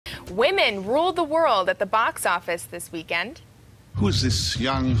Women ruled the world at the box office this weekend. Who's this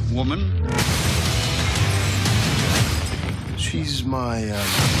young woman? She's my,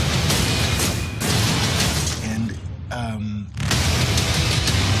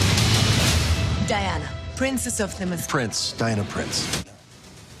 Diana, Princess of the Prince, Diana Prince.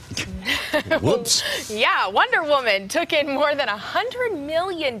 Whoops. Yeah, Wonder Woman took in more than $100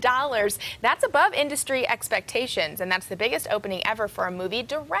 million. That's above industry expectations, and that's the biggest opening ever for a movie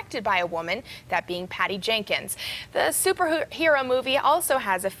directed by a woman, that being Patty Jenkins. The superhero movie also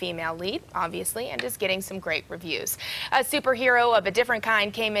has a female lead, obviously, and is getting some great reviews. A superhero of a different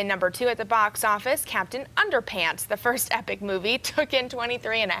kind came in #2 at the box office. Captain Underpants, the first epic movie, took in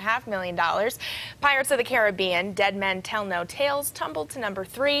 $23.5 million. Pirates of the Caribbean, Dead Men Tell No Tales tumbled to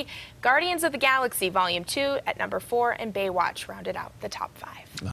 #3. Guardians of the Galaxy Volume 2 at #4, and Baywatch rounded out the top 5.